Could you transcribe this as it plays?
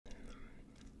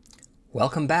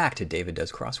Welcome back to David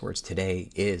Does Crosswords.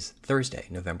 Today is Thursday,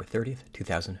 November 30th,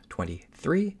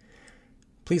 2023.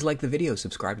 Please like the video,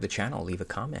 subscribe to the channel, leave a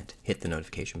comment, hit the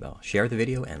notification bell, share the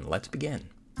video, and let's begin.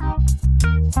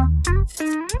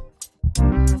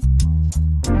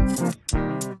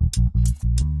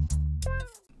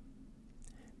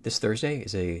 This Thursday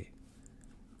is a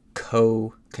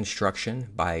co-construction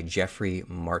by Jeffrey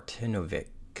Martinovic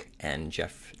and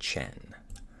Jeff Chen.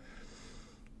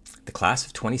 The class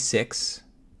of 26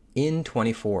 in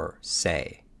 24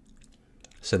 say.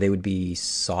 So they would be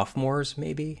sophomores,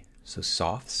 maybe? So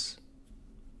sophs?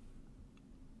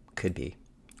 Could be.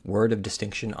 Word of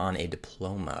distinction on a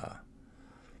diploma.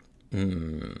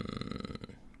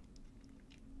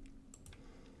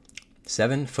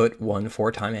 7'1",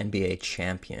 four-time NBA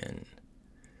champion.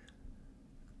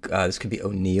 This could be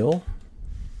O'Neal.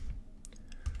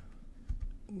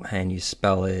 And you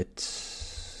spell it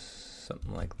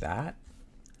something like that,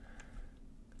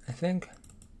 I think.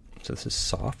 So this is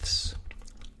softs.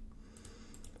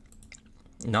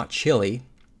 Not chili,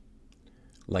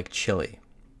 like chili.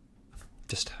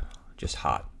 Just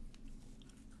hot.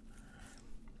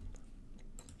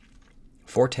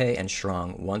 Forte and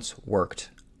strong once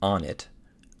worked on it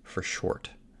for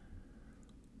short.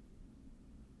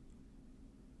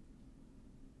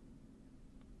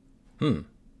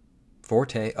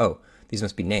 Forte, oh, these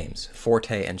must be names.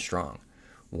 Forte and strong.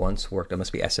 Once worked, that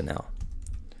must be SNL.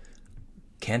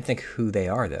 Can't think who they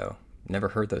are, though. Never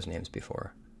heard those names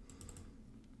before.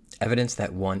 Evidence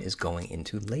that one is going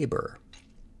into labor.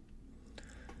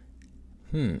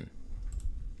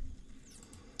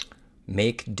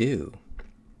 Make do.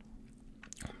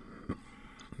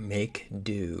 Make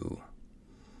do.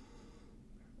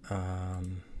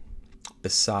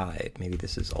 Beside. Maybe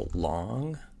this is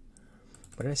along.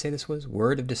 What did I say this was?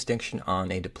 Word of distinction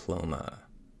on a diploma.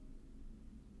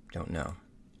 Don't know.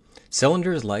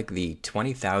 Cylinders like the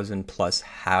 20,000 plus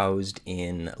housed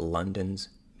in London's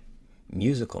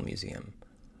Musical Museum.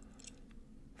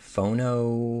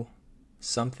 Phono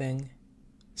something?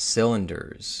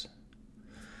 Cylinders.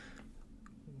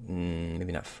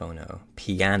 Maybe not phono.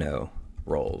 Piano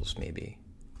rolls, maybe.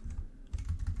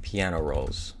 Piano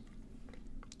rolls.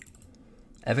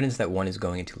 Evidence that one is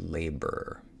going into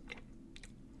labor.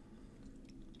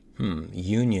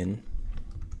 Union.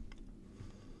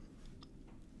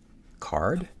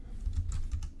 Card.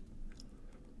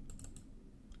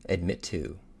 Admit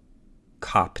to.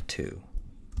 Cop to.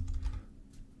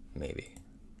 Maybe.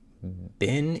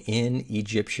 Bean in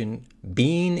Egyptian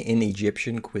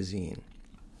cuisine.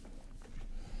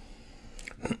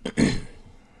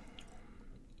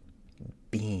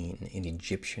 Bean in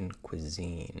Egyptian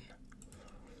cuisine.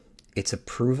 Its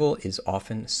approval is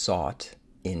often sought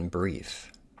in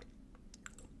brief.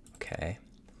 Okay.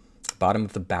 Bottom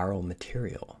of the barrel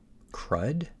material.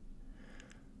 Crud?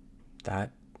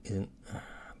 That isn't...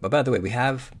 But by the way, we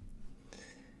have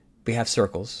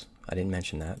circles. I didn't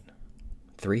mention that.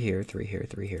 3 here, 3 here,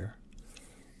 3 here.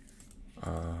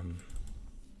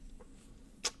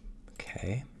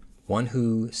 Okay. One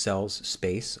who sells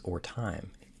space or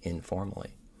time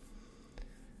informally.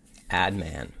 Ad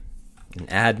man. An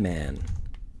ad man.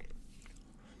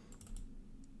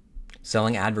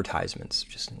 Selling advertisements,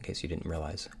 just in case you didn't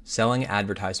realize. Selling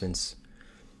advertisements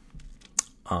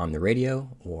on the radio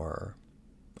or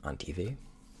on TV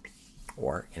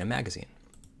or in a magazine.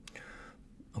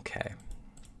 Okay.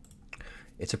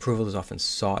 Its approval is often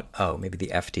sought. Oh, maybe the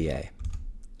FDA.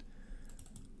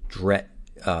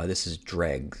 This is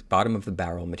dregs. Bottom of the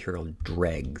barrel material,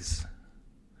 dregs.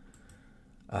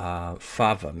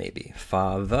 Fava, maybe.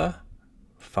 Fava.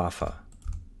 Fafa.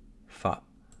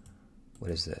 What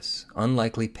is this?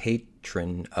 Unlikely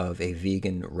patron of a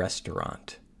vegan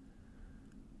restaurant.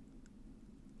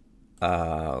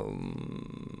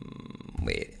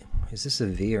 Wait, is this a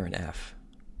V or an F?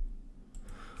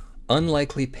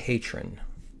 Unlikely patron.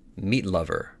 Meat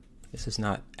lover. This is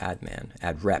not ad man.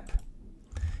 Ad rep.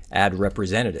 Ad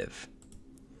representative.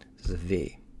 This is a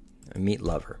V. A meat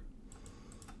lover.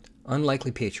 Unlikely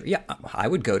patron. Yeah, I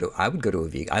would go to a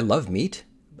vegan. I love meat.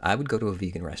 I would go to a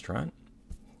vegan restaurant.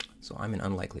 So I'm an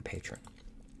unlikely patron.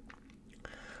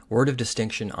 Word of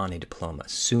distinction on a diploma.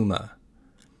 Summa.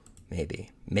 Maybe.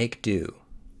 Make do.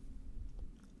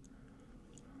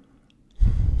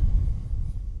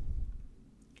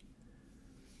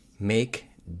 Make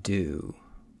do.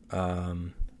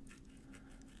 Is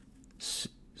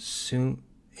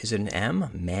it an M?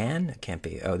 Man? It can't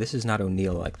be. Oh, this is not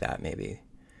O'Neal like that, maybe.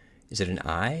 Is it an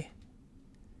I?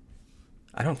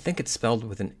 I don't think it's spelled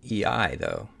with an EI,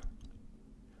 though.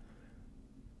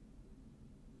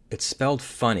 It's spelled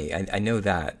funny. I know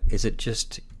that. Is it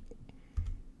just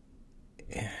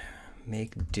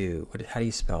Make do. How do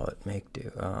you spell it? Make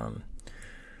do.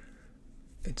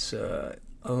 It's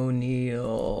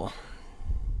O'Neill.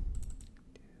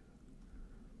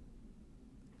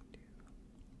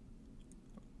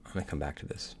 I'm going to come back to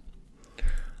this.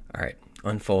 All right.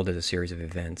 Unfold is a series of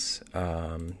events.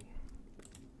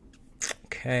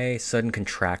 Okay. Sudden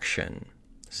contraction.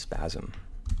 Spasm.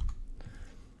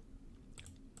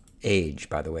 Age,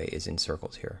 by the way, is in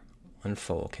circles here.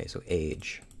 Unfold. Okay, so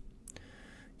age.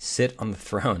 Sit on the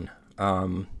throne.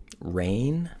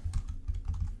 Reign.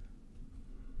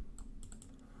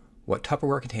 What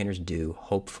Tupperware containers do,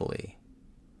 hopefully,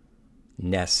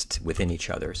 nest within each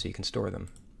other so you can store them.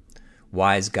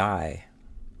 Wise guy.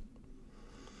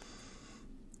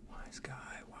 Wise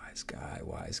guy, wise guy,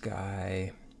 wise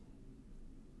guy.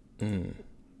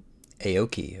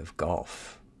 Aoki of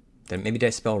golf. Then maybe did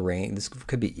I spell rain? This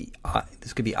could be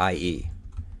IE.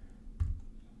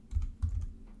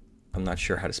 I'm not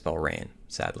sure how to spell rain,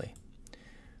 sadly.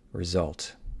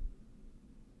 Result.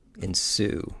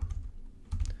 Ensue.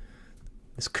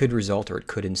 This could result or it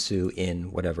could ensue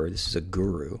in whatever. This is a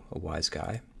guru, a wise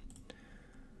guy.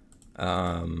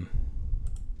 Chemical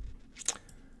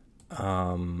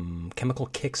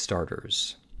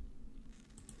kickstarters.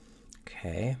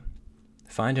 Okay.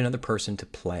 Find another person to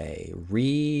play.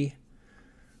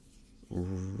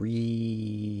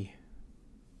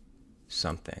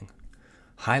 Something.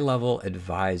 High-level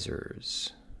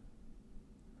advisors.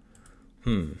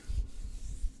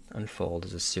 Unfold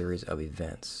is a series of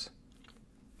events.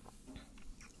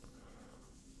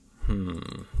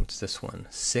 What's this one?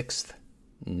 Sixth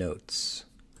notes.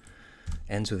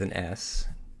 Ends with an S.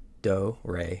 Do,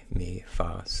 re, mi,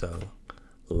 fa, so,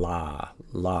 la.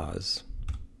 Laws.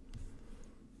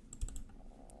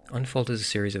 Unfold is a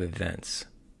series of events.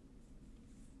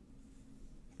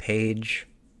 Page.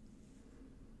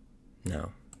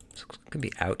 No. This could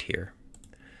be out here.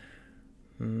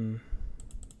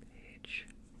 Page.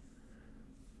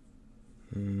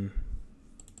 How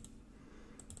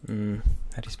do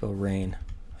you spell rain?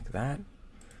 Like that?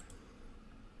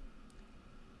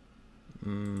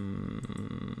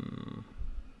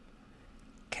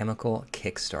 Chemical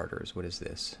kickstarters. What is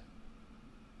this?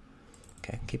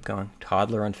 Okay, keep going.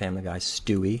 Toddler on Family Guy.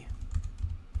 Stewie.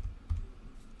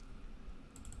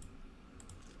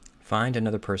 Find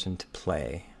another person to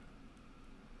play.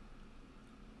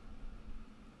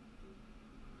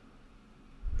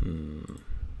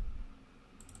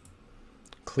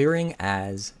 Clearing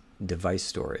as device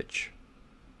storage.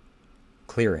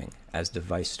 Clearing as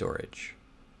device storage.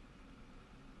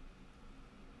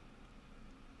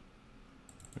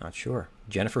 Not sure.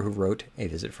 Jennifer, who wrote A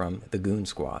Visit from the Goon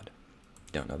Squad.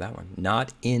 Don't know that one.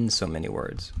 Not in so many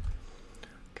words.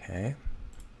 Okay.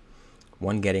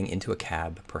 One getting into a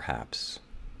cab, perhaps.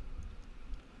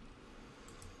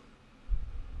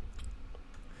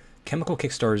 Chemical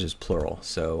kickstarters is plural,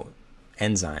 so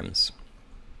enzymes.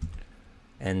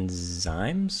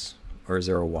 Enzymes? Or is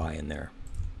there a Y in there?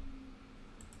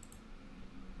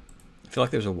 I feel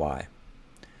like there's a Y.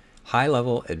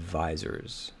 High-level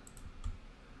advisors.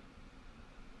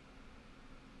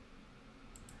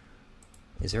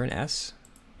 Is there an S?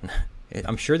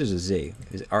 I'm sure there's a Z.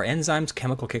 Are enzymes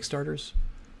chemical kickstarters?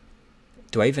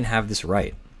 Do I even have this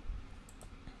right?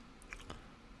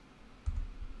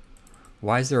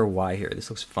 Why is there a Y here?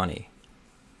 This looks funny.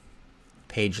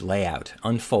 Page layout.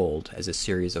 Unfold as a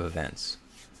series of events.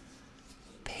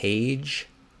 Page.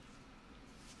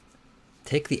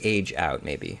 Take the age out,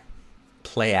 maybe.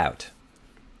 Play out.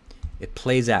 It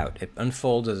plays out. It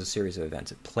unfolds as a series of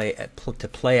events. To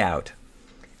play out.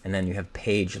 And then you have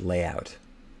page layout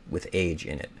with age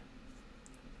in it.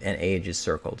 And age is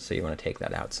circled, so you want to take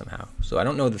that out somehow. So I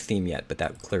don't know the theme yet, but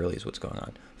that clearly is what's going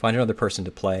on. Find another person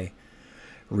to play.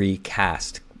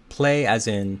 Recast. Play as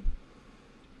in,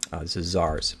 this is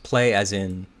Czars. Play as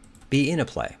in, be in a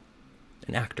play.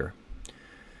 An actor.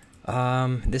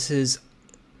 This is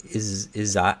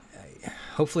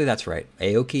hopefully that's right.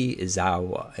 Aoki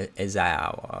Izawa.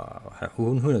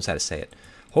 Who knows how to say it?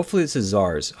 Hopefully this is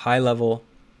Czars. High level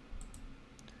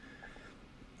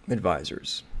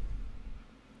advisors.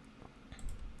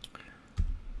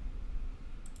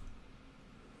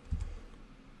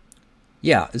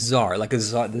 Yeah, czar, like a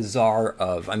czar, the czar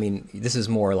of, I mean, this is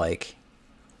more like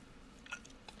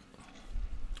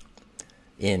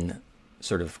in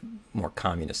sort of more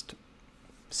communist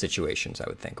situations, I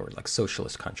would think, or like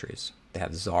socialist countries. They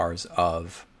have czars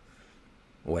of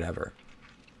whatever,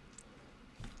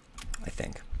 I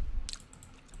think.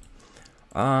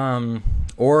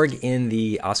 Org in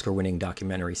the Oscar-winning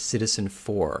documentary Citizen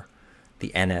 4,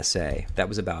 the NSA. That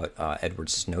was about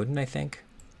Edward Snowden, I think.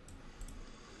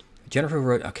 Jennifer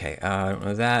wrote, okay, I don't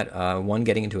know that. One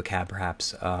getting into a cab,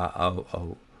 perhaps.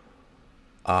 Into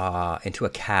a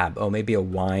cab. Oh, maybe a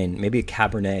wine, maybe a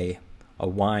Cabernet, a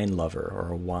wine lover, or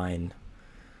a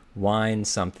wine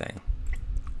something.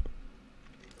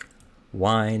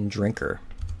 Wine drinker.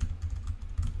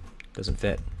 Doesn't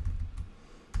fit.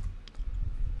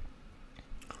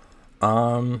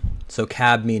 So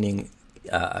cab meaning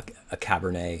a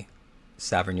Cabernet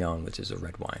Sauvignon, which is a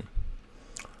red wine.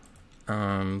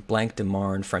 Blanc de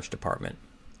Marne, French department.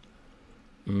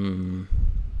 Don't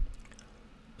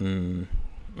know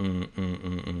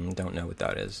what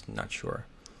that is. Not sure.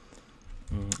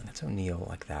 That's O'Neill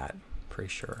like that. Pretty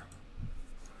sure.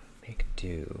 Make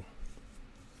do.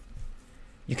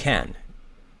 You can.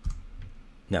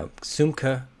 No,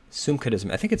 Sumka. Sumka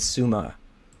doesn't. I think it's Summa.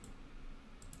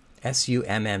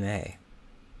 Summa.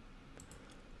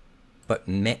 But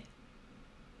man,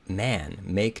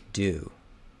 make do.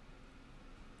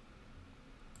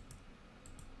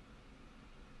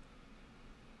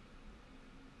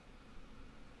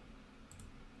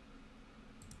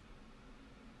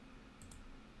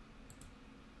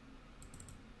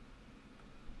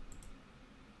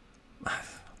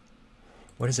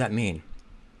 What does that mean?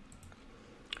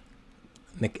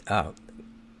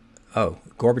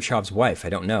 Gorbachev's wife. I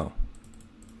don't know.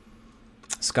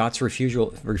 Scott's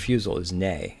refusal is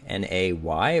nay.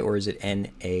 N-A-Y, or is it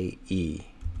N-A-E?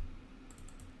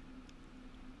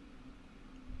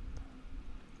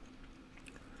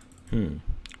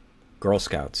 Girl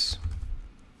Scouts.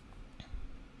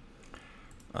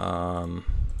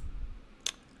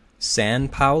 San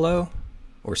Paulo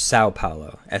or Sao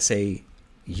Paulo?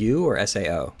 S-A-U or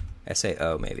S-A-O?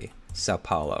 S-A-O maybe. Sao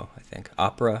Paulo, I think.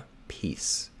 Opera,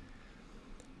 peace.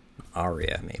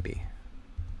 Aria, maybe.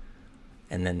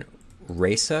 And then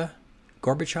Raisa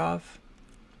Gorbachev?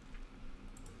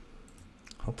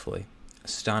 Hopefully.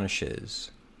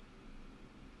 Astonishes.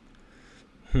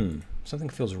 Something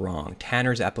feels wrong.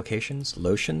 Tanner's applications?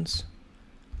 Lotions?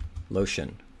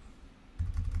 Lotion.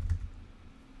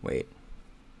 Wait.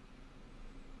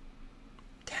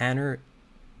 Tanner's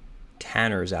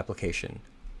application.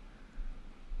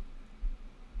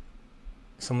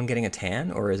 Someone getting a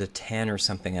tan, or is a tanner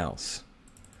something else?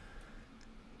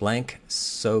 Blank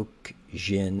Soak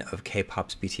Jin of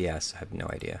K-pop's BTS. I have no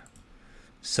idea.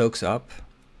 Soaks up.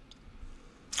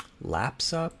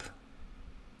 Laps up.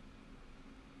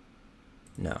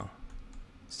 No.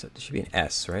 So there should be an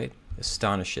S, right?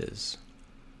 Astonishes.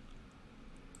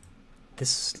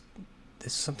 This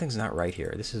something's not right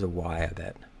here. This is a Y, I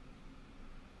bet.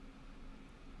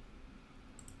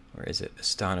 Or is it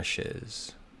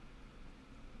astonishes?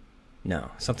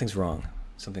 No, something's wrong.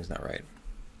 Something's not right.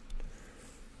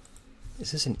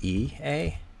 Is this an E,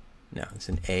 A? No, it's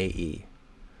an A-E.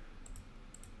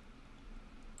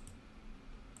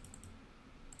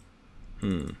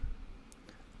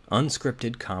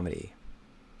 Unscripted comedy.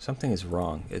 Something is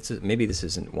wrong. Maybe this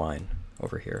isn't wine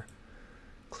over here.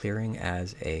 Clearing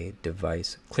as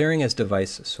device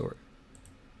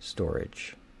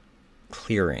storage.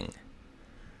 Clearing.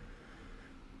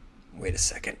 Wait a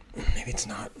second. Maybe it's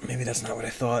not. Maybe that's not what I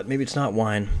thought. Maybe it's not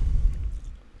wine.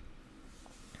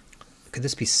 Could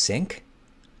this be sink?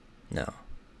 No.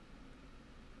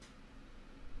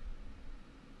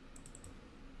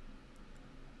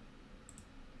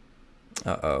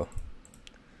 Uh-oh.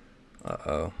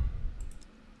 Uh-oh.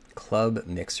 Club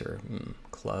mixer.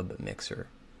 Club mixer.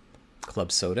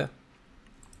 Club soda?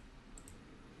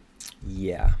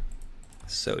 Yeah.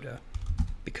 Soda.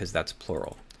 Because that's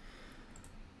plural.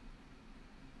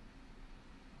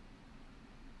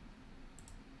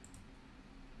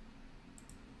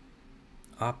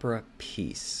 Opera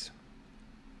piece.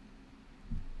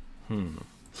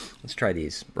 Let's try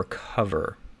these.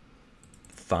 Recover.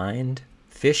 Find.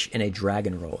 Fish in a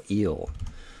dragon roll. Eel.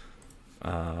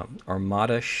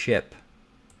 Armada ship.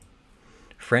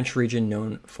 French region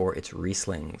known for its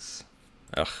Rieslings.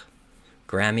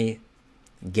 Grammy.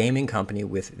 Gaming company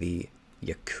with the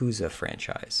Yakuza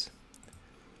franchise.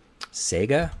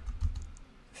 Sega.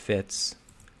 Fits.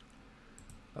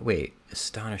 Wait.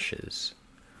 Astonishes.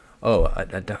 Oh, I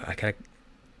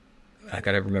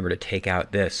gotta remember to take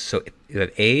out this. So you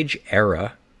have age,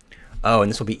 era. Oh, and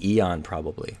this will be eon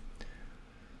probably.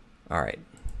 All right.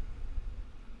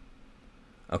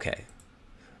 Okay.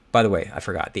 By the way, I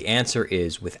forgot. The answer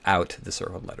is without the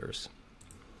circled letters.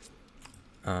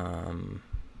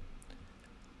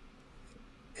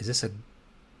 Is this a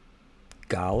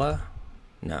gala?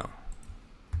 No.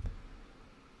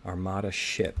 Armada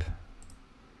ship.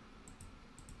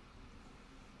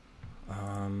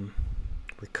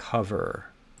 Recover.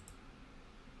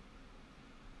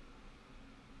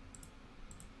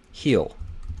 Heal.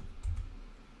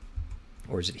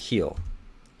 Or is it heal?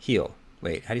 Heal.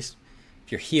 Wait, how do you...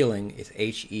 If you're healing, it's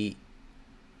H-E-E,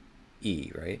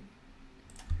 right?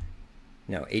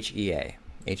 No, H-E-A.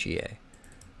 H-E-A.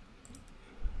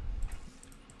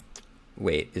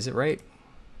 Wait, is it right?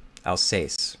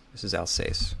 Alsace. This is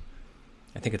Alsace.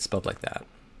 I think it's spelled like that.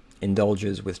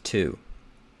 Indulges with 2.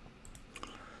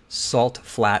 Salt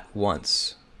flat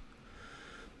once.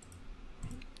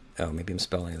 Oh, maybe I'm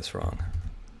spelling this wrong.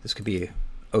 This could be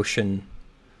ocean.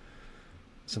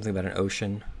 Something about an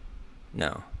ocean.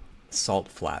 No. Salt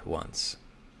flat once.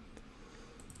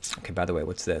 Okay, by the way,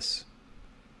 what's this?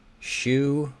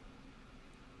 Shoe.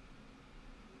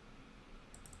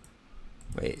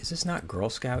 Wait, is this not Girl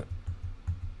Scout?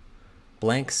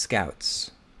 Blank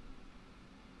Scouts.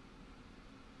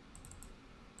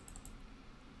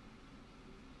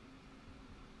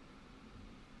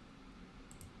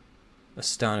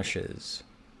 Astonishes.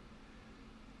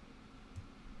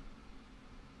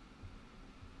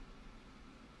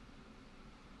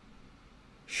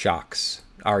 Shocks.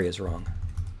 Aria's wrong.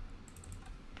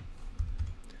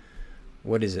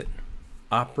 What is it?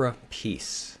 Opera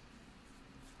piece.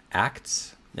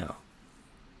 Acts? No.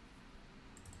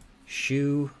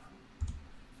 Shoe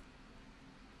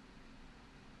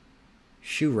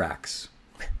racks.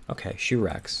 Okay, shoe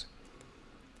racks.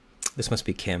 This must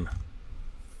be Kim.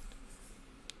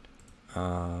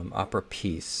 Opera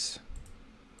piece.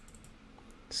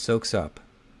 Soaks up.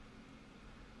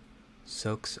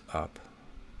 Soaks up.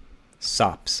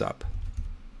 Sops up.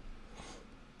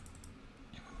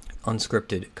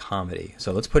 Unscripted comedy.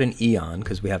 So let's put an eon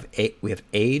because we have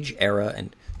age, era,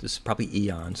 and this is probably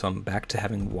eon. So I'm back to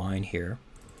having wine here.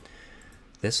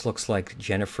 This looks like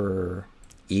Jennifer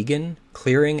Egan.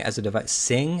 Clearing as a device.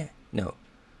 Sing? No.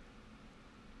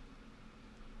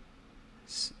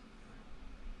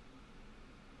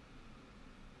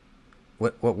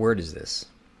 What word is this?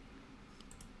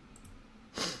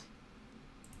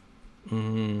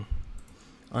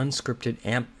 Unscripted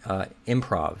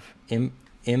improv.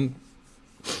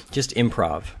 Just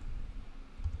improv.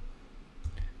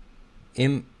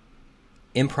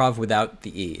 Improv without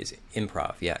the E is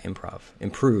improv. Yeah, improv.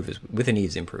 Improve is with an E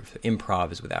is improve.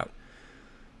 Improv is without.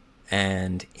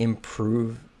 And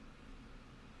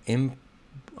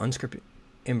unscripted.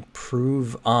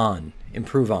 Improve on.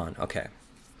 Okay.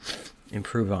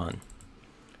 Improve on.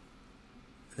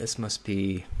 This must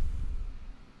be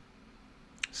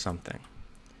something.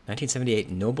 1978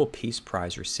 Nobel Peace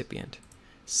Prize recipient.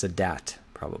 Sadat,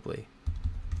 probably.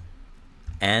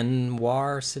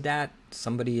 Anwar Sadat,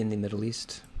 somebody in the Middle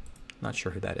East. Not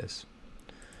sure who that is.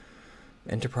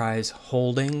 Enterprise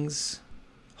Holdings.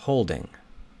 Holding.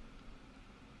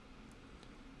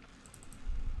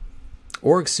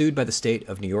 Org sued by the state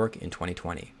of New York in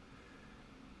 2020.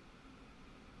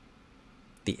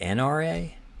 The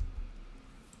NRA?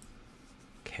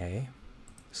 Okay.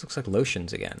 This looks like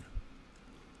lotions again.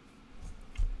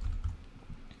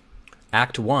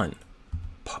 Act 1.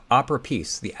 Opera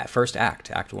piece. The first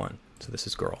act. Act 1. So this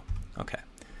is girl. Okay.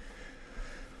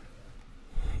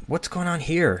 What's going on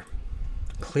here?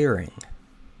 Clearing.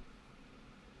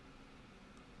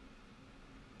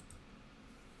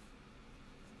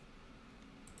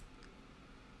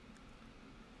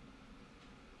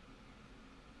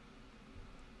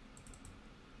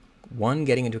 One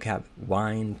getting into a cab.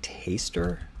 Wine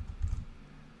taster.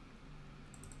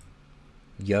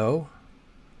 Yo.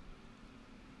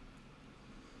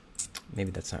 Maybe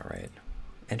that's not right.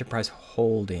 Enterprise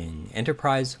Holding.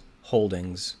 Enterprise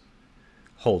Holdings.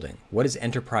 Holding. What is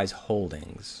Enterprise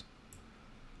Holdings?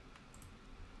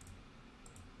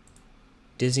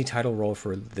 Disney title role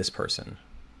for this person.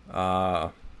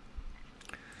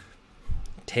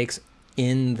 Takes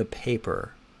in the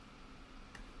paper.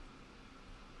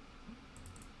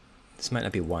 This might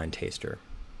not be wine taster.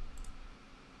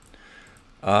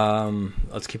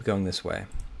 Let's keep going this way.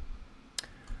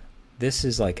 This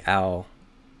is like Al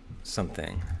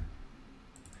something.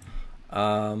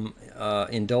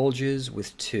 Indulges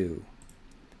with 2.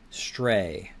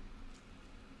 Stray.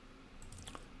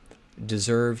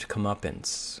 Deserved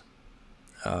comeuppance.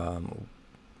 Let's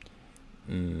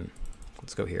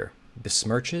go here.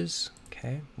 Besmirches.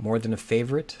 Okay. More than a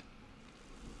favorite.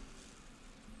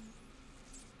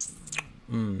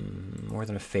 More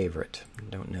than a favorite.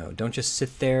 Don't know. Don't just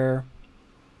sit there.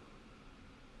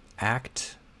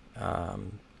 Act.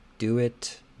 Do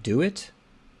it. Do it?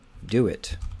 Do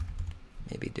it.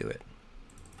 Maybe do it.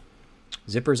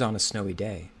 Zippers on a snowy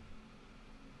day.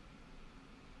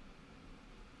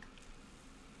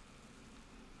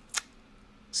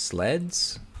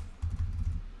 Sleds.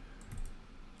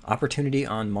 Opportunity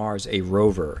on Mars, a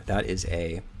rover. That is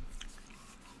a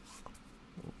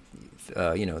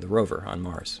you know, the rover on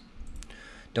Mars.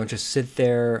 Don't just sit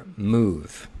there,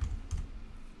 move.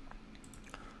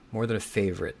 More than a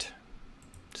favorite.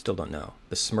 Still don't know.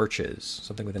 Besmirches,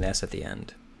 something with an S at the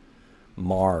end.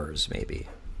 Mars, maybe.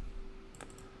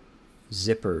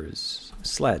 Zippers,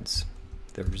 sleds.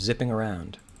 They're zipping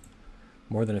around.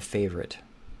 More than a favorite.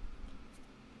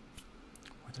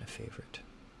 More than a favorite.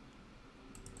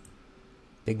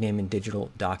 Big name in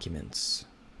digital documents.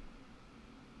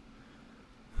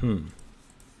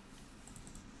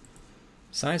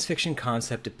 Science fiction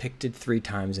concept depicted 3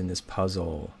 times in this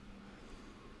puzzle.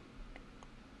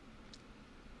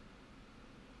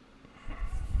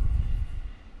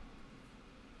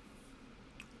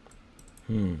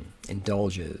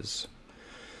 Indulges.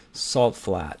 Salt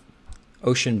flat.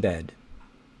 Ocean bed.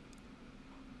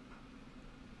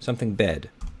 Something bed.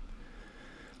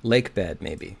 Lake bed,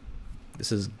 maybe.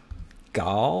 This is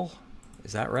Gal.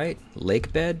 Is that right?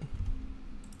 Lake bed.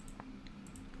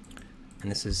 And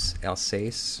this is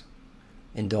Alsace.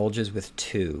 Indulges with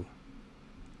 2.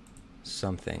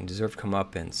 Something. Deserved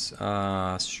comeuppance.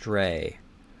 Stray.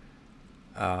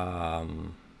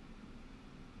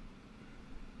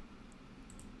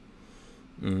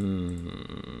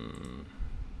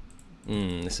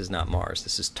 This is not Mars.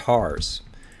 This is Tars.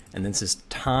 And this is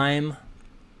time.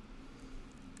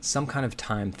 Some kind of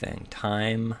time thing.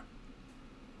 Time.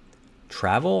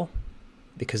 Travel?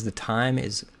 Because the time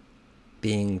is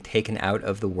being taken out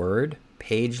of the word.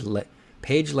 Page layout,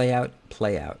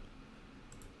 playout.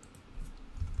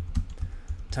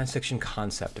 Science fiction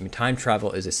concept. I mean, time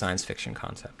travel is a science fiction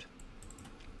concept.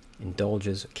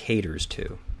 Indulges, caters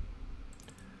to.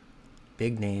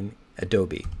 Big name,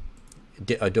 Adobe.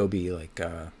 Adobe, like,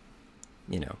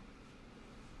 you know,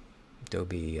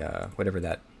 Adobe, whatever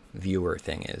that viewer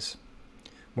thing is.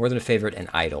 More than a favorite, an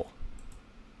idol.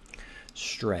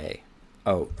 Stray.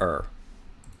 Oh,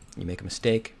 You make a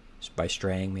mistake by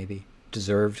straying, maybe.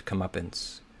 Deserved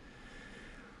comeuppance.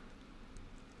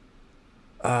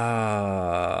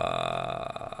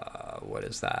 What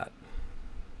is that?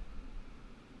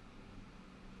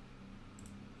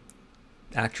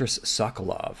 Actress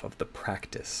Sokolov of The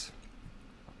Practice.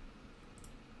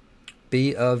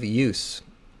 Be of use.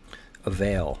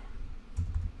 Avail.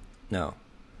 No.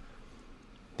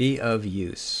 Be of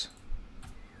use.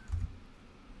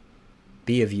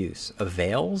 Be of use.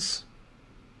 Avails?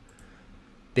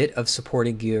 Bit of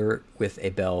supporting gear with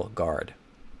a bell guard.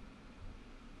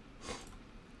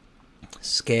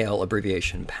 Scale,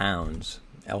 abbreviation, pounds.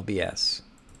 LBS.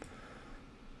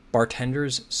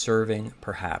 Bartenders serving,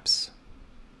 perhaps.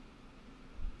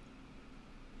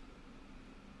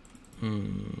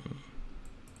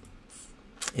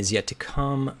 Is yet to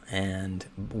come, and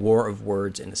war of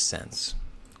words in a sense.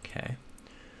 Okay.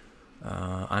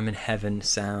 I'm in heaven,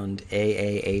 sound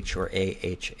AAH or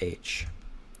AHH.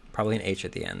 Probably an H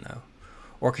at the end, though.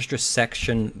 Orchestra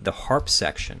section, the harp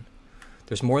section.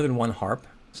 There's more than one harp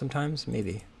sometimes,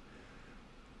 maybe.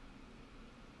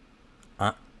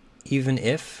 Even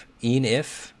if,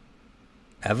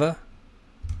 ever?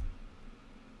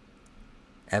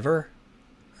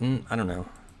 I don't know.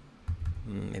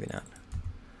 Maybe not.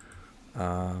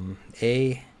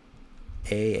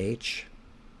 AAH.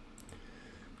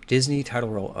 Disney title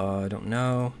role, I don't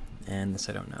know. And this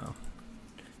I don't know.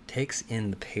 Takes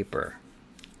in the paper.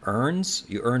 Earns?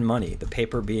 You earn money. The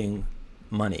paper being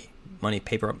money. Money,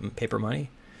 paper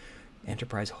money.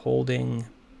 Enterprise holding.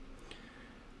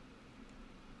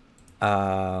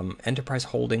 Enterprise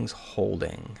holdings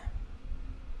holding.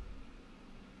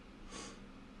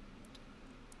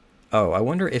 Oh, I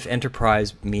wonder if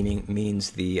enterprise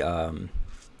means the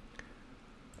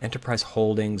Enterprise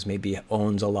Holdings maybe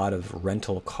owns a lot of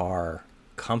rental car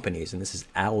companies, and this is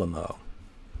Alamo,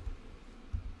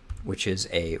 which is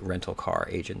a rental car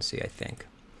agency, I think.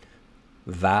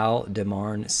 Val de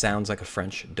Marne sounds like a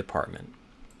French department.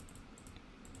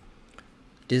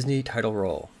 Disney title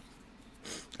role.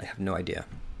 I have no idea.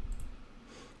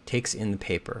 Takes in the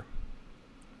paper.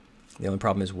 The only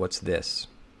problem is, what's this?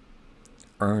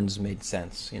 Earns made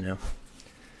sense, you know?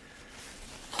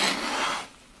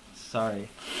 Sorry.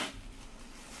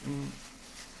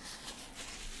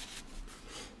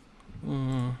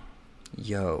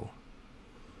 Yo.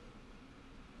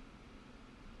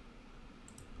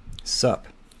 Sup.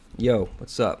 Yo,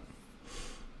 what's up?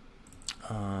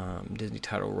 Disney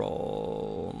title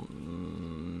role.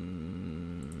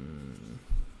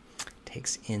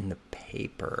 Takes in the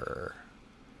paper.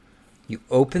 You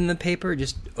open the paper?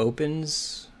 Just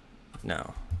opens?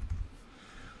 No.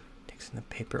 Takes in the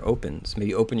paper, opens.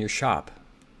 Maybe open your shop.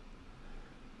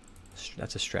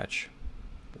 That's a stretch.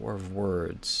 War of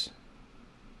words.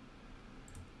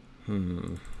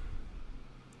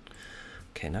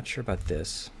 Okay, not sure about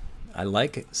this. I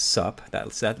like sup.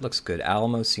 That looks good.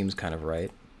 Alamo seems kind of right.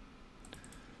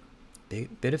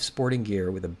 Bit of sporting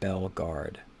gear with a bell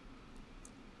guard.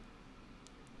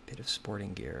 Bit of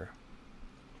sporting gear.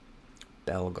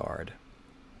 Bell guard.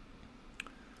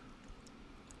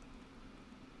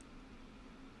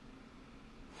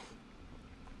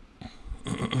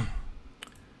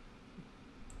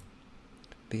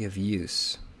 Be of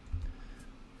use.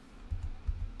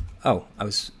 Oh, I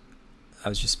was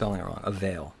just spelling it wrong.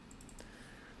 Avail.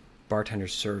 Bartender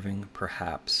serving,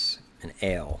 perhaps, an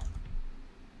ale.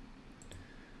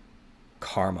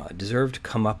 Karma. Deserved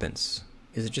comeuppance.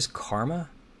 Is it just karma?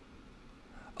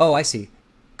 Oh, I see.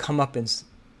 Comeuppance.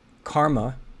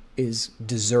 Karma is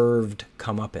deserved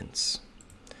comeuppance.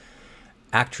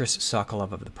 Actress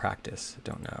Sokolov of the practice. I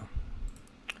don't know.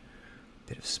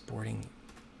 Bit of sporting.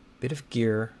 Bit of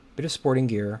gear. Bit of sporting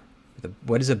gear.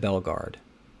 What is a bell guard?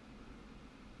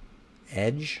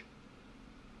 Edge?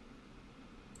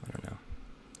 I don't know.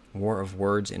 War of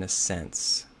words in a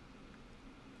sense.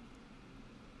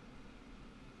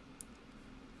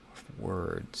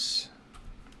 Words.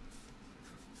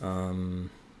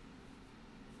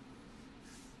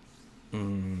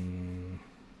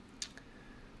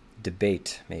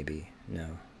 Debate, maybe.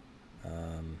 No.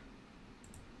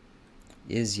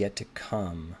 Is yet to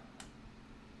come.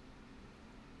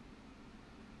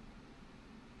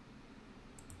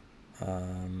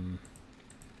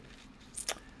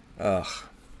 Ugh.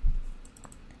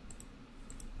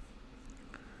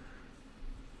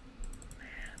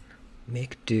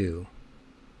 Make do.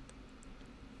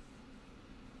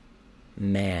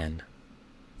 Man.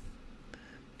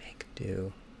 Make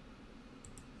do.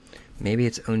 Maybe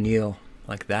it's O'Neill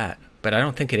like that, but I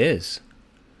don't think it is.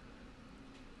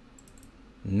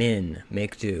 Min.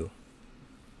 Make do.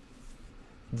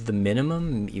 The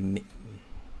minimum you make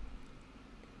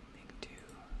do.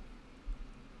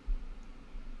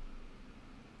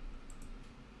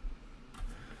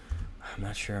 I'm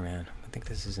not sure, man. I think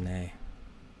this is an A.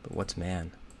 But what's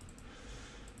man?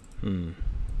 Even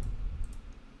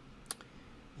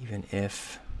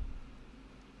if...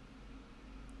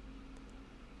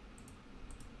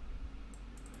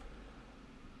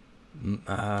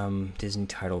 Disney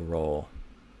title role.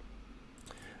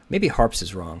 Maybe harps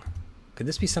is wrong. Could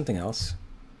this be something else?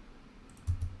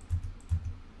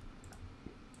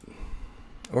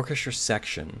 Orchestra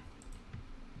section.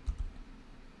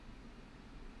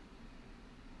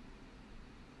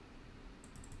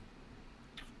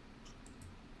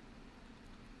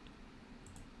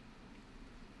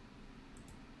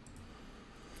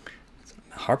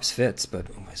 Harps fits, but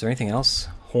is there anything else?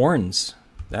 Horns.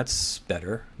 That's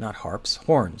better. Not harps.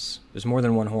 Horns. There's more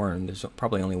than one horn. There's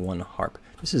probably only one harp.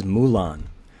 This is Mulan.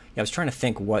 Yeah, I was trying to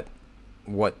think what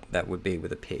that would be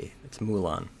with a P. It's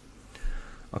Mulan.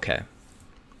 Okay.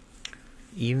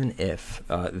 Even if,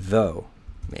 though,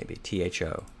 maybe,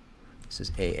 THO. This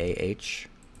is AAH.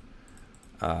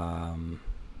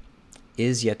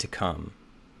 Is yet to come.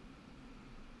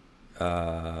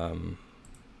 Some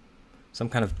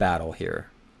kind of battle here.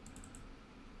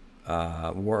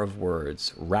 War of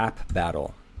words. Rap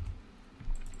battle.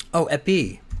 Oh,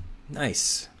 epi.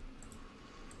 Nice.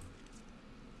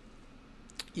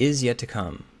 Is yet to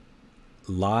come.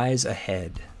 Lies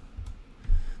ahead.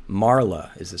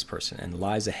 Marla is this person, and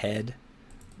lies ahead.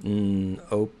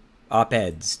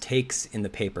 Op-eds. Takes in the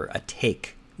paper. A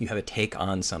take. You have a take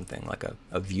on something, like a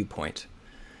viewpoint.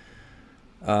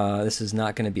 This is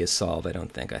not going to be a solve, I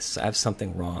don't think. I have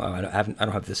something wrong. Oh, I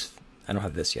don't have this. I don't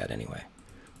have this yet anyway.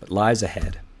 But lies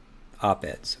ahead.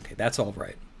 Op-eds. Okay, that's all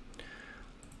right.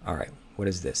 All right. What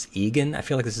is this? Egan? I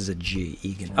feel like this is a G.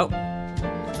 Egan. Oh.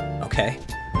 Okay.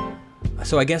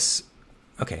 So I guess.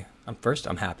 Okay.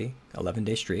 I'm happy.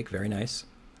 11-day streak. Very nice.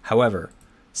 However,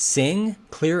 sing,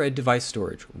 clear a device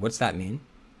storage. What's that mean?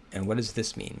 And what does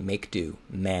this mean? Make do.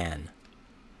 Man.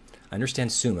 I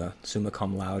understand summa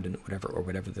cum laude, and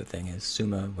whatever the thing is,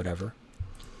 summa, whatever.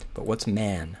 But what's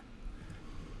man?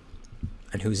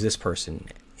 And who's this person?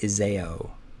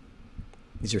 Iseo.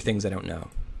 These are things I don't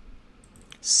know.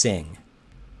 Sing.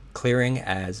 Clearing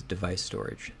as device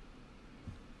storage.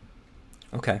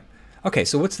 Okay. Okay,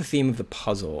 so what's the theme of the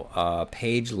puzzle?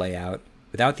 Page layout.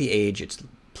 Without the age, it's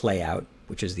play out,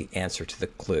 which is the answer to the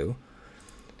clue.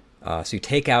 So you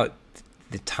take out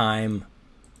the time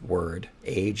word,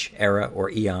 age, era, or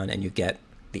eon, and you get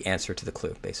the answer to the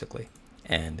clue, basically.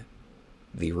 And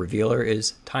the revealer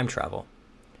is time travel,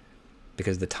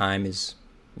 because the time is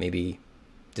maybe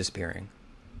disappearing.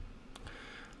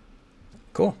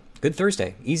 Cool. Good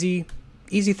Thursday. Easy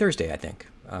Thursday, I think.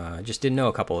 Just didn't know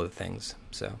a couple of things.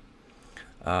 So,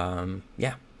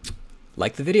 yeah.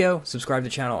 like the video, subscribe to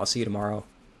the channel. I'll see you tomorrow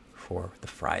for the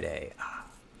Friday.